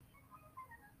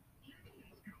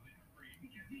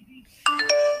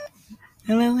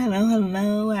Hello, hello,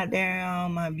 hello out there, all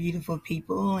my beautiful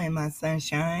people and my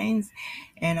sunshines,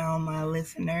 and all my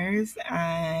listeners.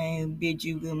 I bid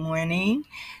you good morning.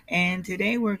 And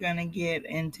today we're going to get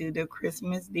into the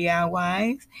Christmas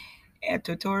DIYs and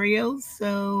tutorials.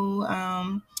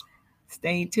 So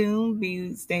stay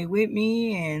tuned, stay with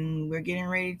me, and we're getting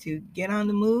ready to get on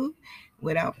the move.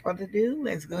 Without further ado,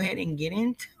 let's go ahead and get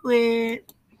into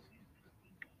it.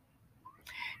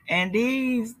 And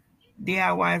these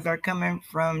DIYs are coming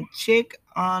from Chick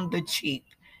on the Cheap,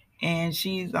 and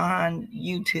she's on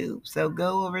YouTube. So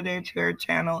go over there to her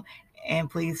channel and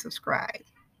please subscribe.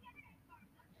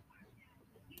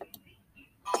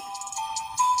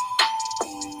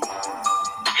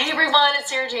 Hey everyone,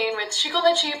 it's Sarah Jane with Chic on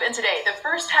the Cheap, and today the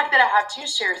first hack that I have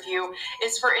to share with you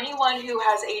is for anyone who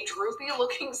has a droopy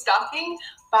looking stocking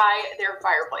by their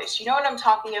fireplace. You know what I'm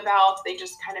talking about? They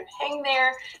just kind of hang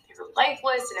there, they're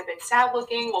lifeless and a bit sad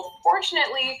looking. Well,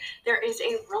 fortunately, there is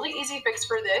a really easy fix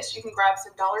for this. You can grab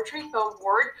some Dollar Tree foam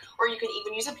board, or you can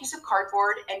even use a piece of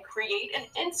cardboard and create an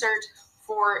insert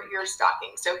for your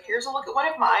stocking. So here's a look at one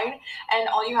of mine, and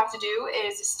all you have to do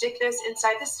is stick this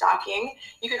inside the stocking.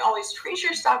 You can always trace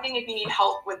your stocking if you need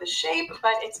help with the shape,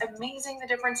 but it's amazing the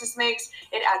difference this makes.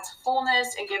 It adds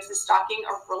fullness and gives the stocking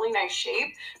a really nice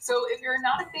shape. So if you're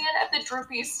not a fan of the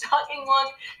droopy stocking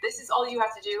look, this is all you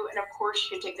have to do. And of course,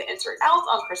 you can take the insert out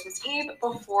on Christmas Eve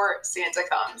before Santa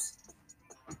comes.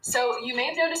 So you may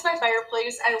have noticed my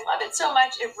fireplace. I love it so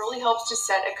much. It really helps to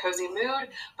set a cozy mood,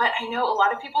 but I know a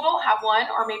lot of people don't have one,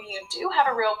 or maybe you do have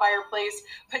a real fireplace,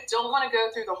 but don't want to go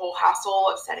through the whole hassle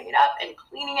of setting it up and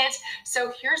cleaning it.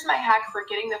 So here's my hack for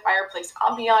getting the fireplace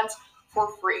ambiance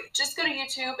for free. Just go to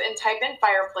YouTube and type in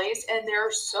fireplace, and there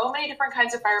are so many different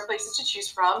kinds of fireplaces to choose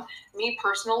from. Me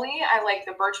personally, I like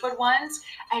the Birchwood ones,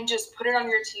 and just put it on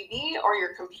your TV or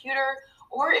your computer.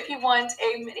 Or if you want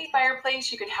a mini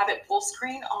fireplace, you can have it full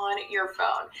screen on your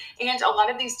phone. And a lot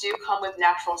of these do come with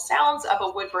natural sounds of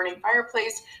a wood burning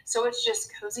fireplace, so it's just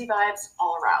cozy vibes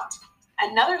all around.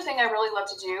 Another thing I really love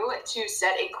to do to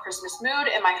set a Christmas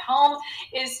mood in my home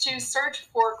is to search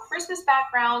for Christmas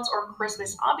backgrounds or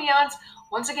Christmas ambiance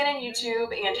once again in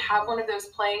YouTube and have one of those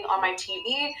playing on my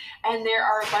TV. And there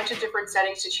are a bunch of different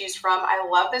settings to choose from. I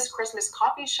love this Christmas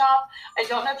coffee shop. I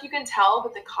don't know if you can tell,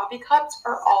 but the coffee cups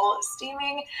are all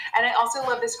steaming. And I also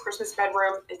love this Christmas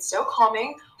bedroom. It's so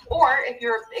calming. Or if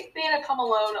you're a big fan of Home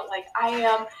Alone like I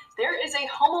am, there is a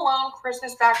Home Alone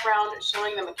Christmas background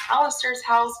showing the McAllister's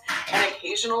house, and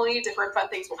occasionally different fun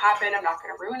things will happen. I'm not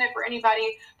going to ruin it for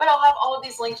anybody, but I'll have all of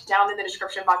these linked down in the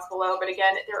description box below. But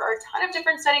again, there are a ton of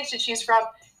different settings to choose from.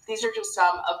 These are just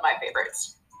some of my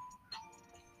favorites.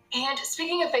 And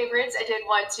speaking of favorites, I did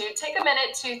want to take a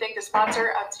minute to thank the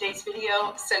sponsor of today's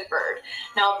video, Scentbird.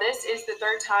 Now, this is the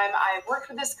third time I've worked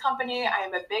with this company. I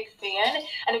am a big fan.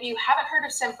 And if you haven't heard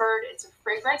of Scentbird, it's a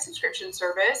fragrance subscription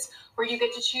service where you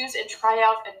get to choose and try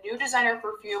out a new designer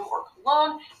perfume or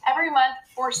cologne every month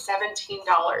for $17.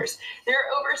 There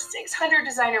are over 600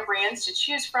 designer brands to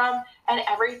choose from, and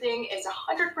everything is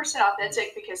 100%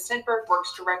 authentic because Scentbird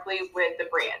works directly with the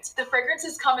brands. The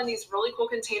fragrances come in these really cool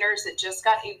containers that just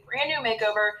got a brand new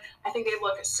makeover. I think they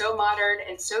look so modern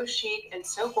and so chic and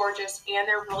so gorgeous, and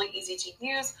they're really easy to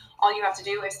use. All you have to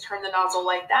do is turn the nozzle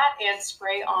like that and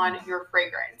spray on your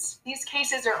fragrance. These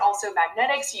cases are also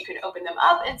magnetic, so you can open them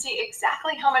up and see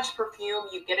exactly how much perfume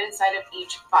you get inside of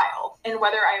each vial. And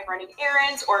whether I'm running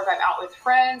errands or if I'm out with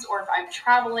friends or if I'm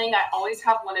traveling, I always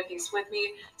have one of these with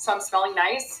me, so I'm smelling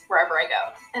nice wherever I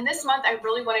go. And this month, I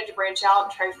really wanted to branch out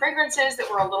and try fragrances that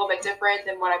were a little bit different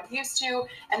than what I'm used to.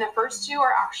 And the first two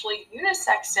are actually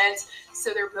unisex scents,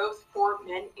 so they're both for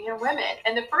men and women.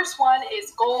 And the first one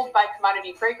is Gold by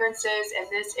Commodity Fragrances, and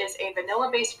this is a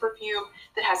vanilla-based perfume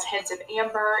that has hints of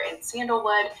amber and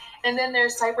sandalwood. And then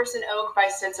there's Cypress and Oak by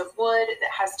Scents of Wood that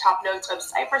has top notes of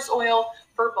cypress oil,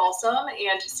 fir balsam,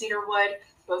 and cedar wood.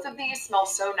 Both of these smell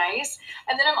so nice.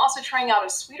 And then I'm also trying out a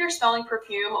sweeter smelling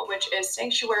perfume, which is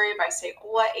Sanctuary by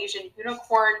Seola Asian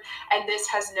Unicorn. And this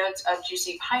has notes of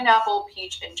juicy pineapple,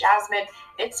 peach, and jasmine.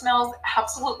 It smells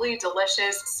absolutely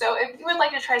delicious. So if you would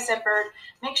like to try Scentbird,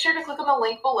 make sure to click on the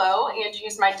link below and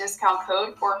use my discount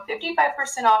code for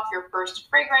 55% off your first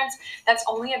fragrance. That's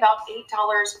only about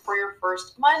 $8 for your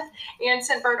first month. And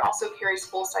Scentbird also carries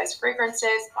full-size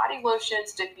fragrances, body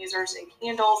lotions, diffusers, and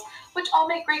candles, which all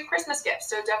make great Christmas gifts.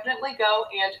 So definitely go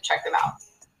and check them out.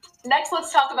 Next,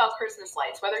 let's talk about Christmas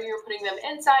lights. Whether you're putting them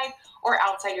inside or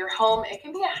outside your home, it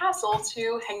can be a hassle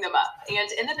to hang them up.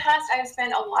 And in the past, I've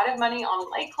spent a lot of money on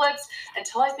light clips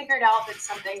until I figured out that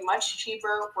something much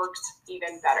cheaper works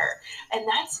even better. And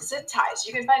that's zip ties.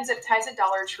 You can find zip ties at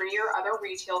Dollar Tree or other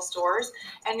retail stores,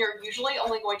 and you're usually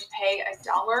only going to pay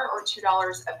 $1 or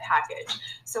 $2 a package.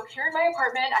 So here in my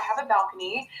apartment, I have a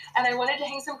balcony, and I wanted to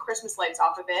hang some Christmas lights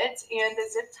off of it, and the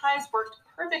zip ties worked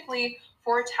perfectly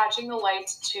for attaching the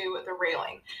lights to the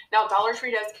railing. Now, Dollar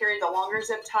Tree does carry the longer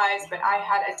zip ties, but I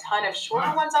had a ton of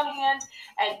shorter ones on hand.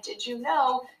 And did you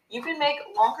know you can make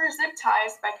longer zip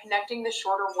ties by connecting the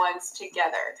shorter ones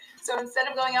together? So instead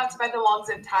of going out to buy the long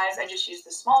zip ties, I just used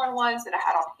the smaller ones that I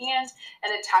had on hand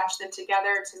and attached them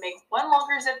together to make one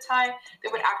longer zip tie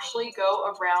that would actually go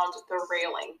around the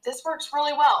railing. This works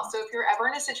really well. So if you're ever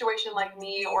in a situation like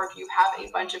me, or if you have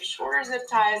a bunch of shorter zip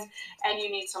ties and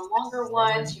you need some longer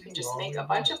ones, you can just make a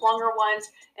bunch of longer ones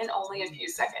in only a few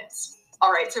seconds.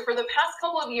 All right, so for the past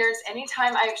couple of years,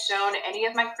 anytime I've shown any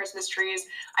of my Christmas trees,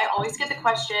 I always get the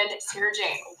question, Sarah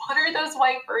Jane, what are those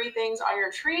white furry things on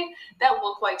your tree that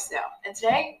look like snow? And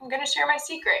today, I'm going to share my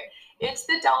secret. It's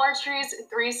the Dollar Tree's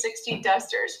 360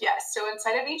 dusters. Yes, so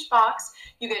inside of each box,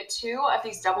 you get 2 of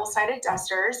these double-sided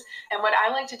dusters. And what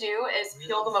I like to do is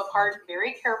peel them apart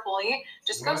very carefully.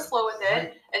 Just go slow with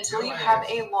it until you have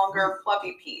a longer,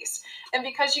 fluffy piece. And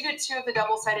because you get 2 of the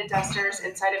double-sided dusters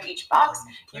inside of each box,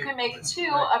 you can make 2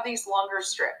 of these longer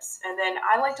strips. And then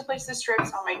I like to place the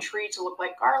strips on my tree to look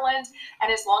like garland.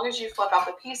 And as long as you flip out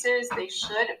the pieces, they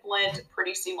should blend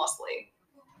pretty seamlessly.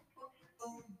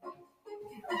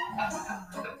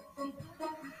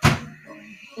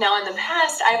 Now, in the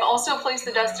past, I've also placed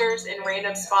the dusters in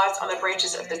random spots on the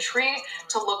branches of the tree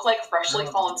to look like freshly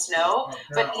fallen snow.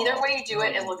 But either way you do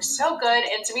it, it looks so good.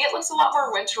 And to me, it looks a lot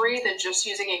more wintry than just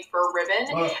using a fur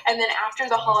ribbon. And then after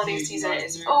the holiday season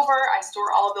is over, I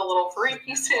store all of the little furry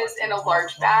pieces in a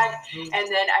large bag, and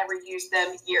then I reuse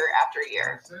them year after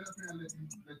year.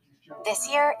 This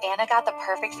year, Anna got the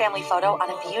perfect family photo on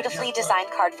a beautifully designed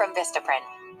card from Vistaprint,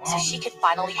 so she could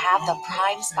finally have the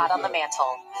prime spot on the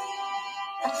mantle.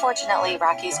 Unfortunately,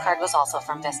 Rocky's card was also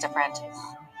from Vistaprint.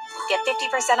 Get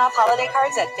 50% off holiday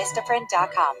cards at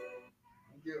Vistaprint.com.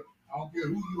 I don't care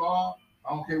who you are.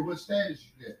 I don't care what status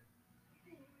you get.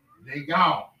 They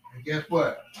gone. And guess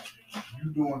what?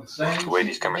 You doing the same. The way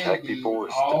these cameras hack people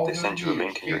is that they send you a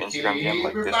link in your Instagram DM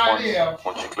like this one.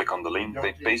 Once you click on the link,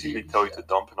 they basically tell you to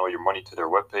dump in all your money to their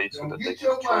webpage so that they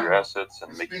can control your assets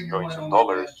and make you millions of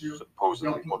dollars,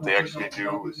 supposedly. What they actually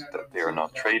do is that they are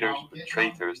not traders, but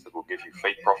traitors that will give you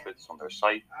fake profits on their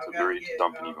site to lure you to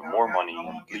dump in even more money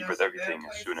and leave with everything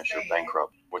as soon as you're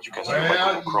bankrupt. What you can see on my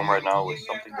Google Chrome right now is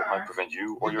something that might prevent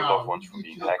you or your loved ones from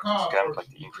being hacked and scammed, like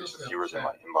the increase of viewers in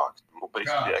my inbox. It will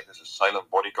basically act as a silent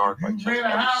bodyguard by checking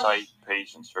every site,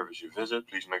 page, and service you visit.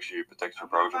 Please make sure you protect your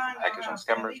browser from hackers and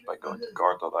scammers by going to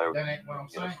guard.io.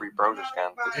 Get a free browser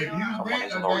scan to see if someone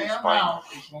isn't already spying.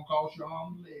 It's going to cost your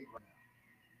arm and leg.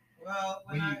 Well,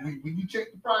 when you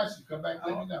check the price, you come back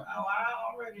and let me know. Oh,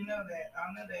 I already know that.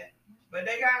 I know that. But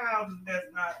they got houses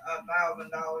that's not $1,000 a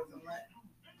month.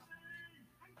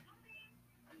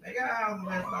 They got houses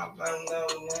that's not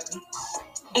 $1,000 a month.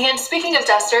 And speaking of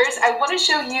dusters, I want to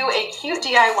show you a cute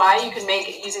DIY you can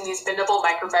make using these bendable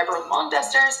microfiber lawn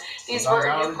dusters. These were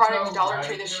a new product at Dollar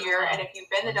Tree this year, and if you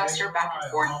bend the duster back and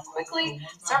forth quickly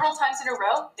several times in a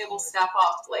row, it will snap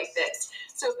off like this.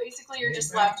 So basically, you're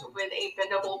just left with a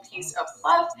bendable piece of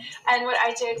fluff, and what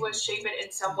I did was shape it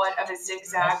in somewhat of a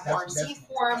zigzag or Z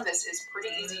form. This is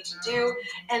pretty easy to do,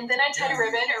 and then I tied a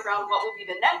ribbon around what will be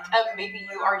the neck of, maybe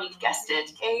you already guessed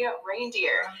it, a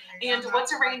reindeer. And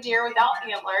what's a reindeer without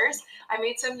antlers? I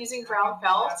made some using brown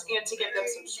felt, and to give them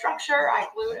some structure, I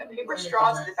glued a paper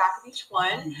straw to the back of each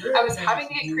one. I was having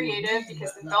to get creative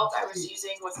because the felt I was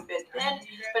using was a bit thin,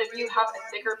 but if you have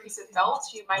a thicker piece of felt,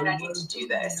 you might not need to do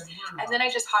this. And then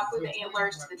I just hot glued the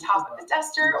antlers to the top of the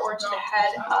duster or to the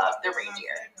head of the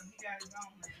reindeer.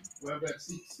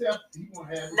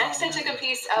 Next, I took a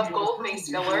piece of gold face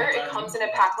filler. It comes in a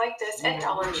pack like this at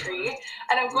Dollar Tree,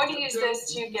 and I'm going to use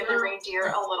this to give the reindeer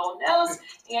a little nose,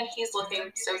 and he's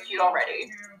looking so cute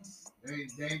already.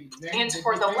 And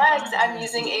for the legs, I'm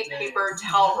using a paper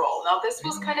towel roll. Now, this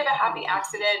was kind of a happy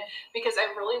accident because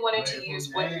I really wanted to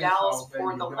use wooden dowels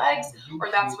for the legs, or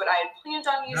that's what I had planned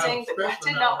on using, but that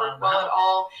did not work well at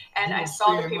all. And I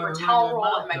saw the paper towel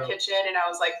roll in my kitchen, and I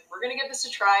was like, we're going to give this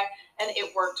a try. and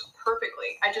it worked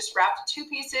perfectly. I just wrapped 2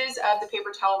 pieces of the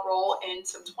paper towel roll in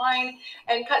some twine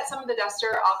and cut some of the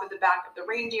duster off of the back of the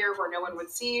reindeer where no one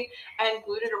would see, and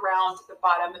glued it around the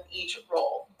bottom of each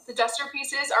roll. The duster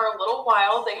pieces are a little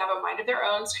wild. They have a mind of their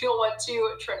own, so you'll want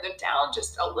to trim them down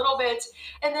just a little bit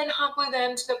and then hot glue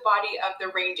them to the body of the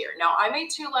reindeer. Now, I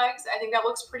made 2 legs. I think that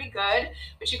looks pretty good,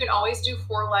 but you can always do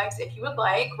 4 legs if you would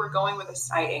like. We're going with a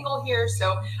side angle here,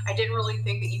 so I didn't really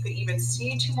think that you could even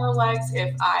see 2 more legs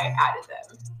if I added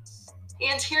them.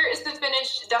 And here is the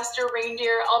finished duster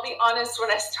reindeer. I'll be honest,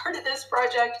 when I started this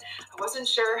project, I wasn't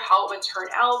sure how it would turn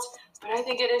out, but I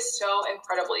think it is so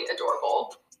incredibly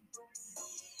adorable.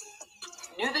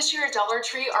 New this year at Dollar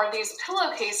Tree are these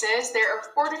pillowcases. There are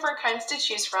 4 different kinds to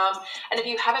choose from, and if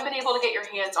you haven't been able to get your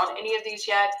hands on any of these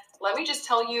yet, let me just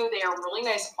tell you, they are really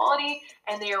nice quality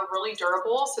and they are really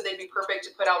durable, so they'd be perfect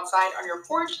to put outside on your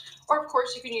porch, or of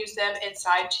course you can use them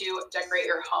inside to decorate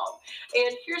your home.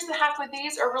 And here's the hack with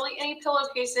these, or really any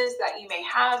pillowcases that you may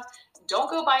have. Don't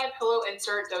go buy a pillow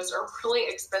insert. Those are really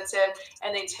expensive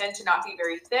and they tend to not be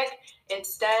very thick.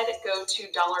 Instead, go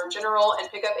to Dollar General and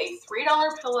pick up a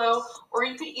 $3 pillow, or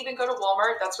you could even go to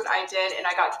Walmart. That's what I did, and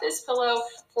I got this pillow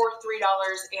for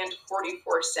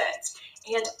 $3.44.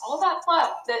 And all that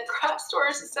fluff that craft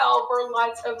stores sell for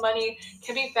lots of money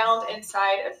can be found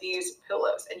inside of these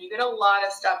pillows, and you get a lot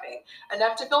of stuffing.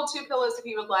 Enough to fill 2 pillows if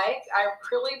you would like. I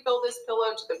really filled this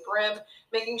pillow to the brim,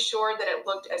 making sure that it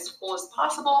looked as full as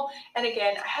possible. And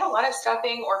again, I had a lot of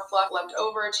stuffing or fluff left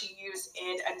over to use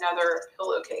in another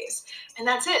pillowcase. And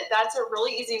that's it. That's a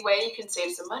really easy way you can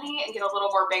save some money and get a little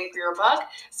more bang for your buck.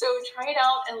 So try it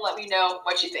out and let me know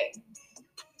what you think.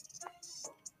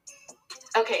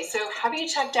 Okay, so have you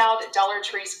checked out Dollar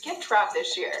Tree's gift wrap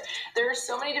this year? There are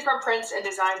so many different prints and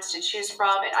designs to choose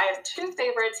from, and I have 2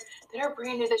 favorites that are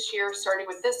brand new this year, starting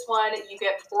with this one. You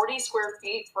get 40 square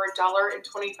feet for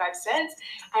 $1.25,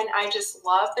 and I just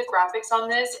love the graphics on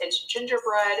this. It's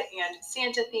gingerbread and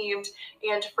Santa themed,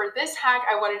 and for this hack,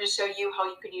 I wanted to show you how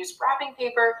you can use wrapping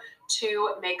paper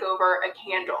to make over a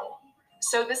candle.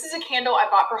 So this is a candle I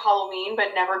bought for Halloween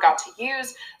but never got to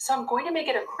use, so I'm going to make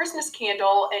it a Christmas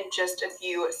candle in just a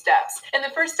few steps. And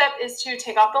the first step is to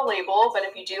take off the label, but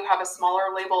if you do have a smaller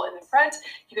label in the front,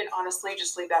 you can honestly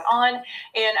just leave that on.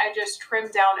 And I just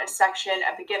trimmed down a section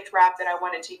of the gift wrap that I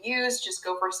wanted to use. Just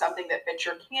go for something that fits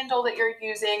your candle that you're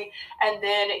using, and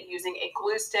then using a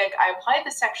glue stick, I applied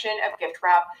the section of gift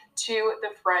wrap to the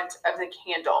front of the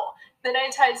candle. Then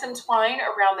I tied some twine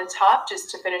around the top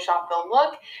just to finish off the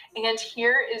look. And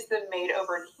here is the made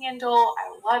over candle.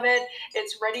 I love it.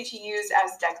 It's ready to use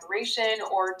as decoration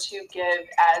or to give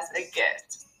as a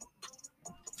gift.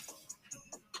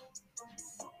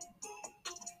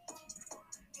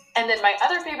 And then my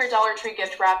other favorite Dollar Tree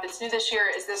gift wrap that's new this year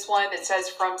is this one that says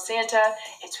From Santa.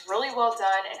 It's really well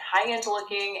done and high-end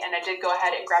looking, and I did go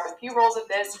ahead and grab a few rolls of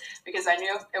this because I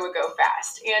knew it would go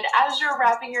fast. And as you're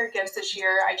wrapping your gifts this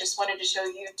year, I just wanted to show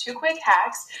you 2 quick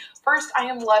hacks. First, I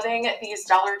am loving these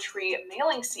Dollar Tree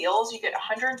mailing seals. You get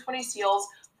 120 seals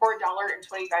for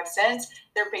 $1.25.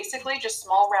 They're basically just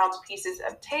small round pieces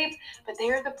of tape, but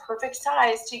they are the perfect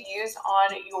size to use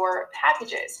on your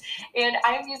packages. And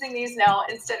I'm using these now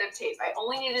instead of tape. I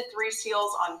only needed 3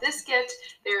 seals on this gift.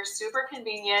 They're super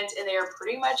convenient and they are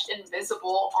pretty much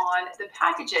invisible on the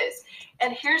packages.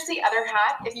 And here's the other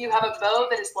hack. If you have a bow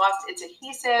that has lost its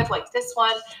adhesive like this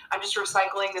one, I'm just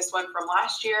recycling this one from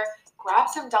last year, grab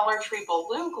some Dollar Tree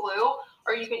balloon glue,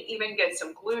 or you can even get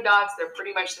some glue dots. They're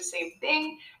pretty much the same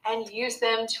thing, and use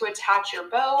them to attach your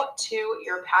bow to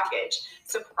your package.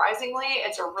 Surprisingly,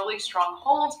 it's a really strong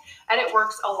hold and it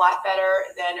works a lot better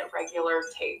than regular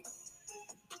tape.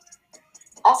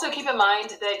 Also keep in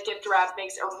mind that gift wrap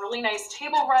makes a really nice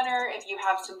table runner. If you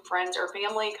have some friends or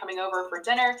family coming over for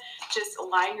dinner, just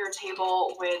line your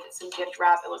table with some gift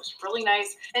wrap. It looks really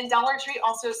nice. And Dollar Tree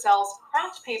also sells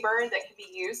craft paper that can be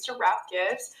used to wrap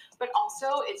gifts, but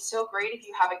also it's so great if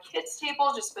you have a kids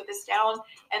table. Just put this down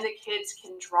and the kids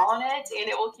can draw on it, and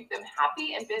it will keep them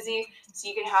happy and busy so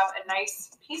you can have a nice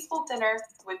peaceful dinner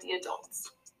with the adults.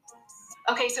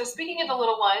 Okay, so speaking of the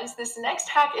little ones, this next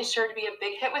hack is sure to be a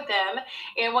big hit with them.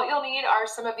 And what you'll need are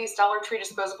some of these Dollar Tree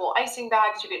disposable icing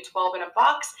bags. You get 12 in a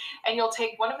box, and you'll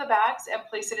take one of the bags and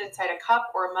place it inside a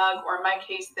cup or a mug, or in my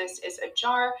case, this is a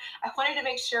jar. I wanted to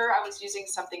make sure I was using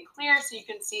something clear so you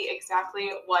can see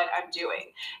exactly what I'm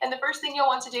doing. And the first thing you'll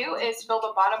want to do is fill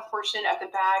the bottom portion of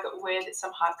the bag with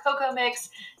some hot cocoa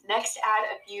mix. Next, add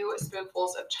a few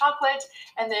spoonfuls of chocolate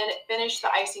and then finish the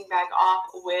icing bag off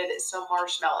with some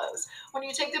marshmallows. When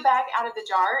you take the bag out of the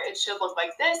jar, it should look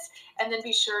like this, and then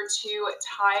be sure to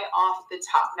tie off the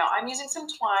top. Now, I'm using some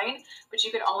twine, but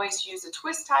you can always use a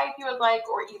twist tie if you would like,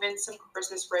 or even some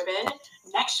Christmas ribbon.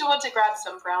 Next, you'll want to grab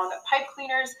some brown pipe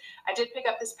cleaners. I did pick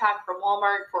up this pack from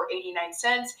Walmart for 89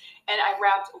 cents, and I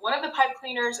wrapped one of the pipe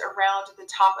cleaners around the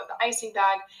top of the icing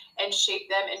bag and shaped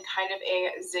them in kind of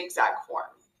a zigzag form.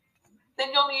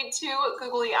 Then you'll need 2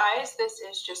 googly eyes. This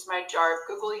is just my jar of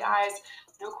googly eyes.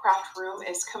 No craft room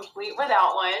is complete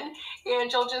without one.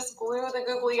 And you'll just glue the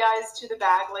googly eyes to the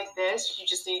bag like this. You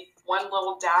just need one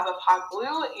little dab of hot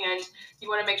glue, and you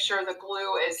want to make sure the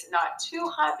glue is not too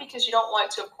hot because you don't want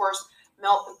to, of course,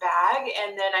 melt the bag.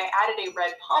 And then I added a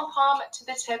red pom-pom to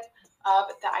the tip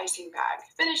of the icing bag.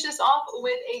 Finish this off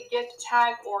with a gift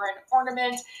tag or an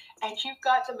ornament, and you've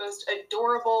got the most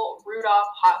adorable Rudolph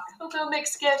hot cocoa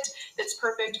mix gift that's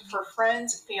perfect for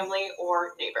friends, family,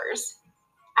 or neighbors.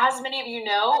 As many of you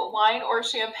know, wine or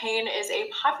champagne is a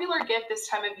popular gift this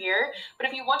time of year, but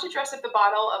if you want to dress up the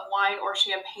bottle of wine or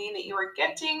champagne that you are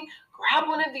gifting, grab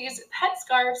one of these pet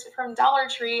scarves from Dollar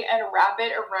Tree and wrap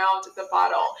it around the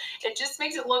bottle. It just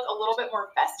makes it look a little bit more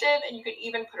festive, and you could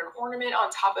even put an ornament on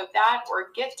top of that or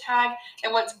a gift tag.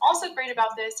 And what's also great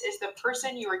about this is the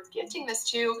person you are gifting this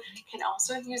to can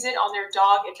also use it on their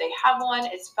dog if they have one.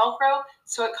 It's Velcro,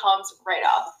 so it comes right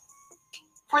off.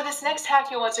 For this next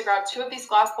hack, you'll want to grab 2 of these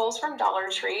glass bowls from Dollar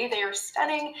Tree. They are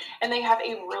stunning, and they have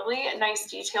a really nice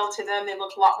detail to them. They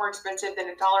look a lot more expensive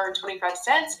than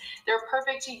 $1.25. They're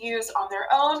perfect to use on their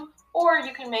own, or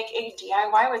you can make a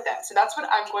DIY with them. So that's what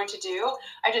I'm going to do.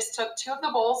 I just took 2 of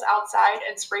the bowls outside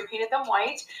and spray painted them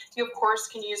white. You, of course,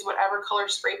 can use whatever color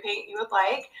spray paint you would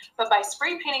like, but by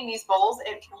spray painting these bowls,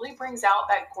 it really brings out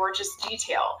that gorgeous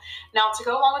detail. Now, to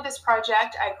go along with this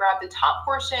project, I grabbed the top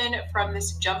portion from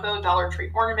this jumbo Dollar Tree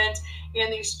ornament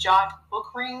and these Jot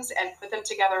book rings and put them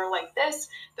together like this.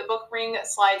 The book ring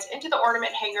slides into the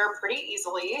ornament hanger pretty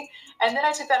easily, and then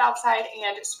I took that outside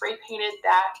and spray painted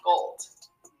that gold.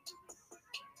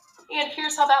 And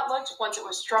here's how that looked once it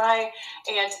was dry,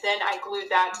 and then I glued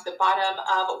that to the bottom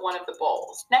of one of the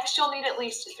bowls. Next, you'll need at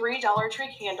least 3 Dollar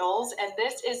Tree candles, and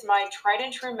this is my tried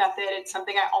and true method. It's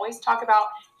something I always talk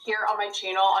about here on my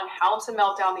channel on how to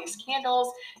melt down these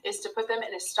candles, is to put them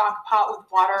in a stock pot with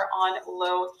water on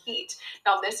low heat.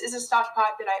 Now, this is a stock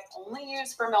pot that I only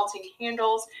use for melting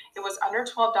candles. It was under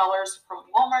 $12 from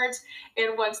Walmart,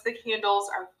 and once the candles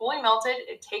are fully melted,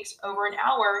 it takes over an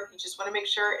hour. You just want to make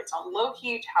sure it's on low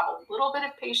heat, have a little bit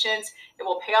of patience. It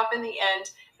will pay off in the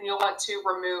end, and you'll want to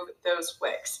remove those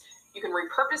wicks. You can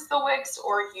repurpose the wicks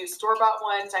or use store-bought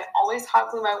ones. I always hot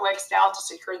glue my wicks down to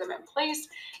secure them in place,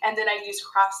 and then I use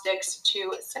craft sticks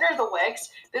to center the wicks.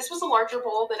 This was a larger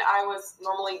bowl than I was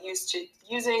normally used to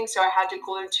using, so I had to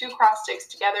glue 2 craft sticks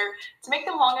together to make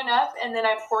them long enough, and then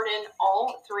I poured in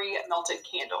all 3 melted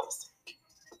candles.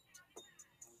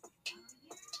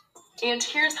 And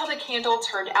here's how the candle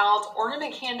turned out.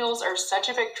 Ornament candles are such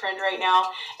a big trend right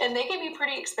now, and they can be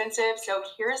pretty expensive. So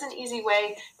here's an easy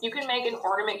way you can make an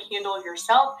ornament candle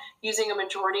yourself using a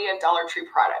majority of Dollar Tree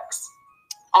products.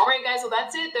 All right, guys, well,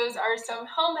 that's it. Those are some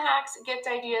home hacks, gift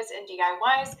ideas, and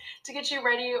DIYs to get you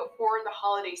ready for the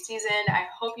holiday season. I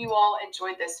hope you all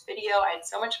enjoyed this video. I had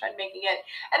so much fun making it.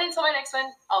 And until my next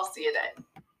one, I'll see you then.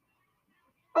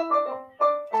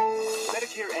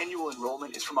 Medicare annual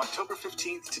enrollment is from October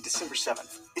 15th to December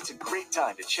 7th. It's a great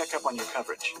time to check up on your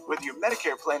coverage. Whether your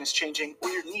Medicare plan is changing or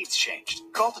your needs changed,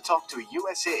 call to talk to a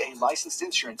USAA licensed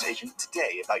insurance agent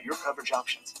today about your coverage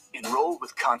options. Enroll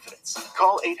with confidence.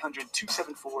 Call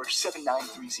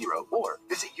 800-274-7930 or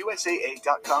visit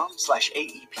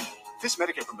usaa.com/AEP. This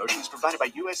Medicare promotion is provided by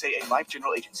USAA Life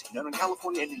General Agency, known in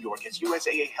California and New York as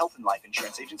USAA Health and Life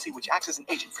Insurance Agency, which acts as an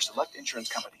agent for select insurance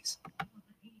companies.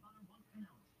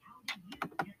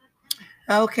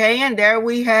 Okay, and there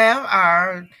we have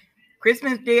our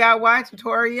Christmas DIY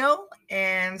tutorial,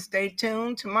 and stay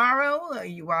tuned tomorrow.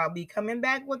 You all be coming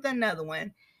back with another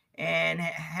one. And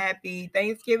happy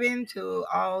Thanksgiving to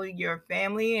all your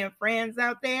family and friends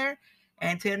out there.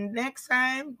 Until next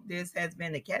time, this has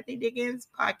been the Kathy Dickens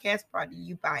podcast brought to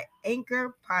you by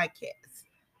Anchor Podcast.